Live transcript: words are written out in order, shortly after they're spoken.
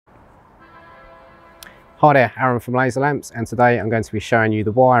Hi there, Aaron from Lazer Lamps, and today I'm going to be showing you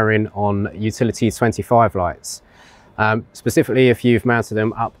the wiring on Utility-25 lights. Specifically if you've mounted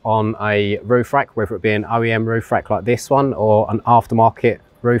them up on a roof rack, whether it be an OEM roof rack like this one or an aftermarket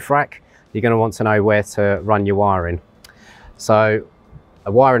roof rack, you're going to want to know where to run your wiring. So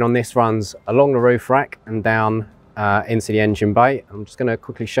the wiring on this runs along the roof rack and down into the engine bay. I'm just going to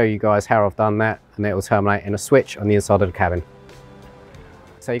quickly show you guys how I've done that, and it will terminate in a switch on the inside of the cabin.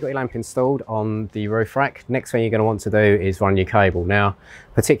 So you've got your lamp installed on the roof rack. Next thing you're going to want to do is run your cable. Now,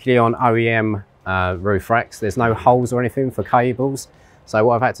 particularly on OEM roof racks, there's no holes or anything for cables. So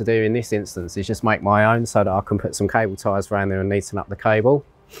what I've had to do in this instance is just make my own so that I can put some cable ties around there and neaten up the cable.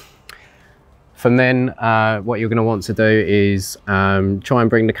 From then, what you're going to want to do is try and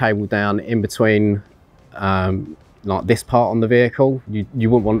bring the cable down in between like this part on the vehicle.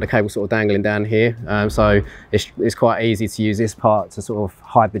 You wouldn't want the cable sort of dangling down here, so it's quite easy to use this part to sort of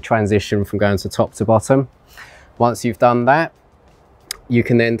hide the transition from going to top to bottom. Once you've done that, you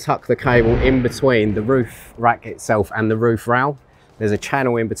can then tuck the cable in between the roof rack itself and the roof rail. There's a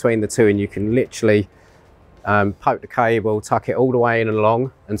channel in between the two, and you can literally poke the cable, tuck it all the way in and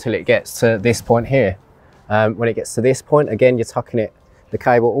along until it gets to this point here. When it gets to this point, again, you're tucking the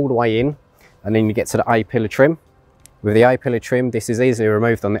cable all the way in, and then you get to the A-pillar trim. With the A-pillar trim, this is easily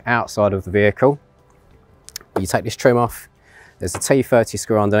removed on the outside of the vehicle. You take this trim off, there's a T30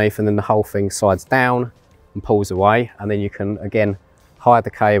 screw underneath, and then the whole thing slides down and pulls away, and then you can again hide the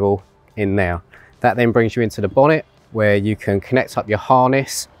cable in there. That then brings you into the bonnet, where you can connect up your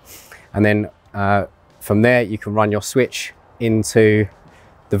harness, and then from there you can run your switch into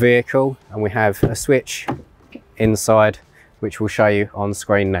the vehicle, and we have a switch inside which we'll show you on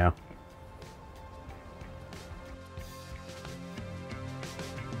screen now.